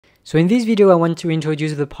So in this video, I want to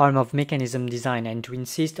introduce the problem of mechanism design and to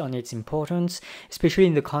insist on its importance, especially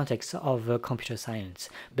in the context of computer science.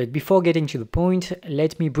 But before getting to the point,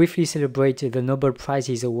 let me briefly celebrate the Nobel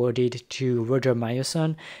Prizes awarded to Roger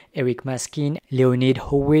Myerson, Eric Maskin, Leonid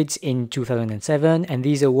Horowitz in 2007, and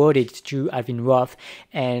these awarded to Alvin Roth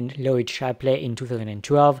and Lloyd Shapley in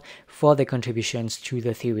 2012 for their contributions to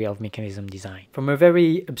the theory of mechanism design. From a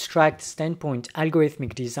very abstract standpoint,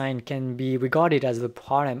 algorithmic design can be regarded as the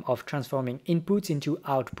problem of transforming inputs into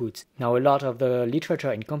outputs. Now, a lot of the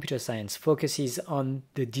literature in computer science focuses on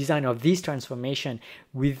the design of this transformation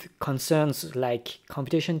with concerns like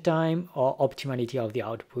computation time or optimality of the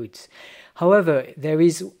outputs. However, there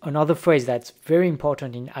is another phrase that's very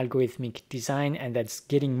important in algorithmic design and that's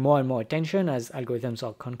getting more and more attention as algorithms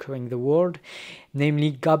are conquering the world,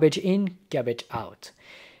 namely garbage in, garbage out.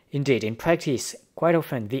 Indeed, in practice, quite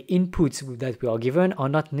often the inputs that we are given are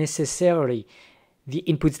not necessarily the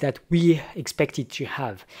inputs that we expected to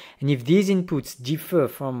have. And if these inputs differ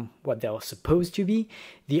from what they are supposed to be,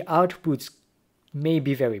 the outputs may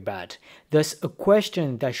be very bad. Thus, a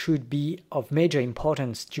question that should be of major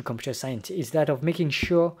importance to computer science is that of making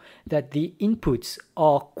sure that the inputs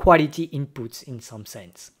are quality inputs in some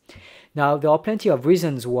sense. Now, there are plenty of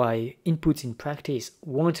reasons why inputs in practice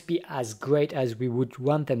won't be as great as we would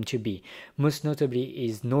want them to be. Most notably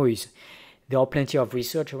is noise. There are plenty of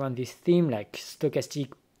research around this theme, like stochastic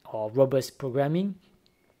or robust programming.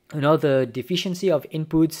 Another deficiency of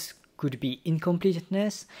inputs could be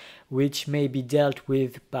incompleteness, which may be dealt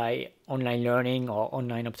with by online learning or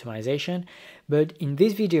online optimization. But in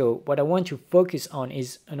this video, what I want to focus on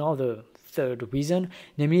is another third reason,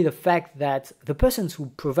 namely the fact that the persons who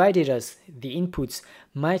provided us the inputs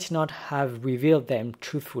might not have revealed them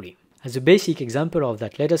truthfully. As a basic example of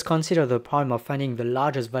that, let us consider the problem of finding the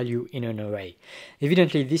largest value in an array.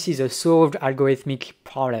 Evidently, this is a solved algorithmic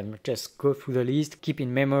problem. Just go through the list, keep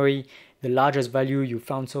in memory the largest value you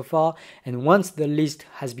found so far, and once the list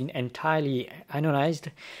has been entirely analyzed,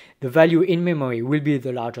 the value in memory will be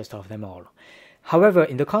the largest of them all. However,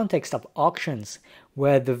 in the context of auctions,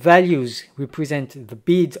 where the values represent the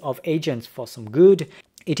bids of agents for some good,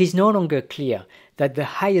 it is no longer clear that the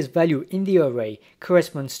highest value in the array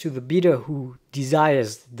corresponds to the bidder who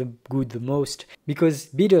desires the good the most, because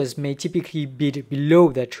bidders may typically bid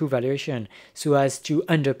below their true valuation so as to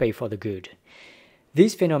underpay for the good.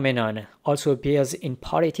 This phenomenon also appears in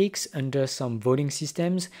politics under some voting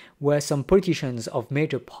systems, where some politicians of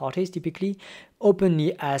major parties typically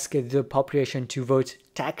openly ask the population to vote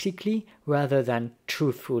tactically rather than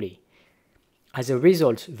truthfully. As a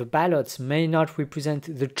result, the ballots may not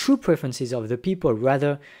represent the true preferences of the people,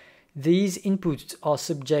 rather, these inputs are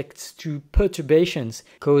subject to perturbations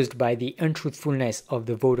caused by the untruthfulness of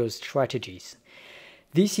the voters' strategies.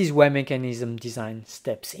 This is where mechanism design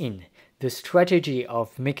steps in. The strategy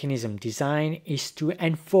of mechanism design is to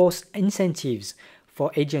enforce incentives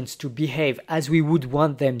for agents to behave as we would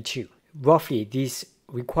want them to. Roughly, this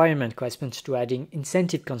requirement corresponds to adding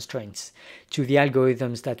incentive constraints to the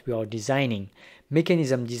algorithms that we are designing.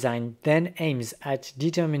 Mechanism design then aims at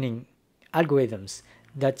determining algorithms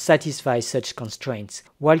that satisfy such constraints,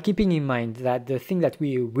 while keeping in mind that the thing that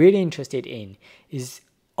we are really interested in is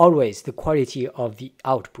always the quality of the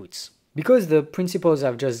outputs. Because the principles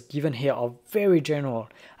I've just given here are very general,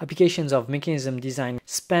 applications of mechanism design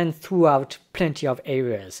span throughout plenty of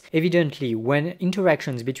areas. Evidently, when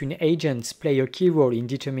interactions between agents play a key role in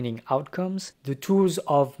determining outcomes, the tools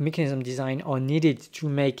of mechanism design are needed to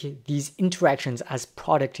make these interactions as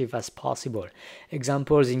productive as possible.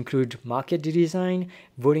 Examples include market design,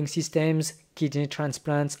 voting systems, kidney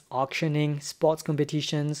transplants, auctioning, sports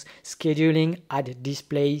competitions, scheduling, ad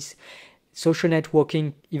displays, social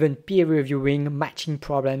networking, even peer reviewing, matching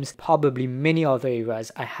problems, probably many other areas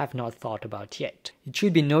I have not thought about yet. It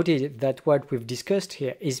should be noted that what we've discussed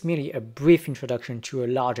here is merely a brief introduction to a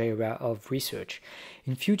large area of research.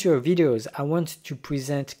 In future videos, I want to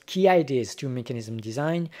present key ideas to mechanism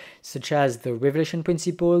design, such as the revelation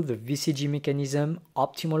principle, the VCG mechanism,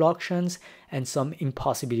 optimal auctions, and some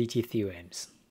impossibility theorems.